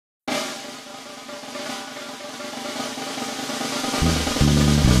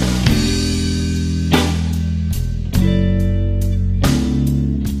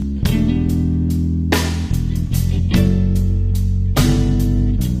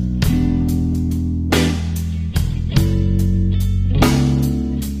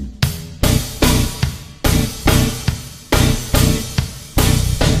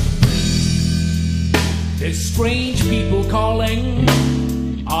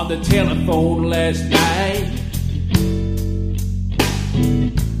the telephone last night.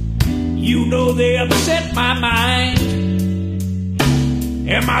 You know they upset my mind,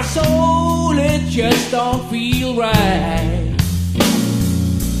 and my soul, it just don't feel right.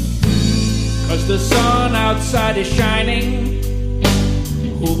 'Cause the sun outside is shining.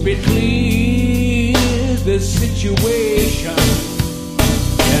 Hope it clears the situation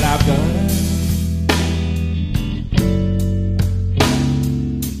that I've got.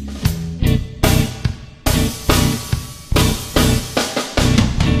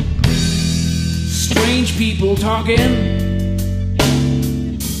 Strange people talking,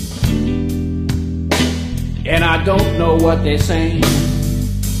 and I don't know what they're saying,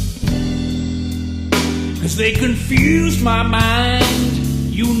 'cause they confuse my mind.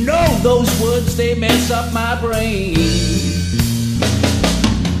 You know those words, they mess up my brain.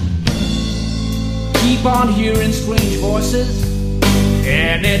 Keep on hearing strange voices,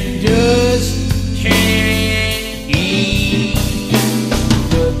 and it just can't ease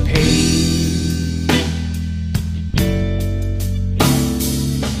the pain.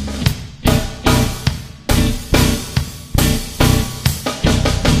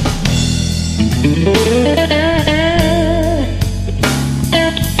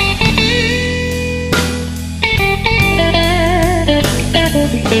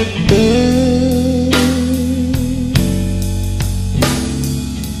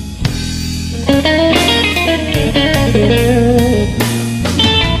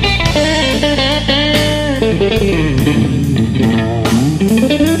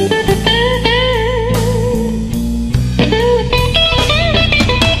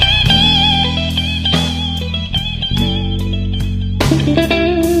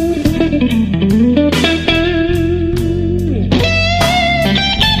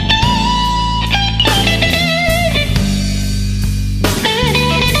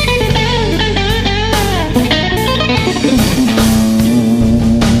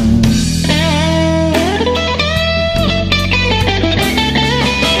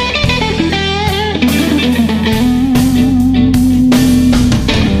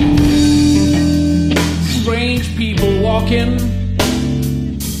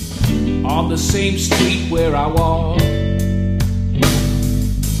 On the same street where I walk,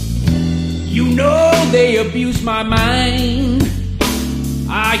 you know they abuse my mind.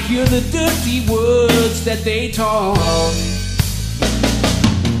 I hear the dirty words that they talk.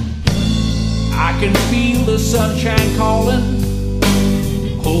 I can feel the sunshine calling.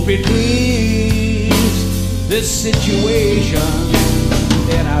 Hope it clears this situation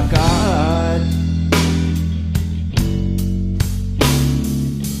that I've got.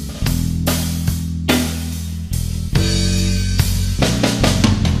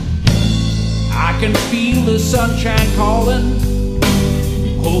 I can feel the sunshine calling.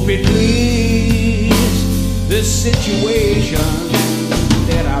 Hope it clears this situation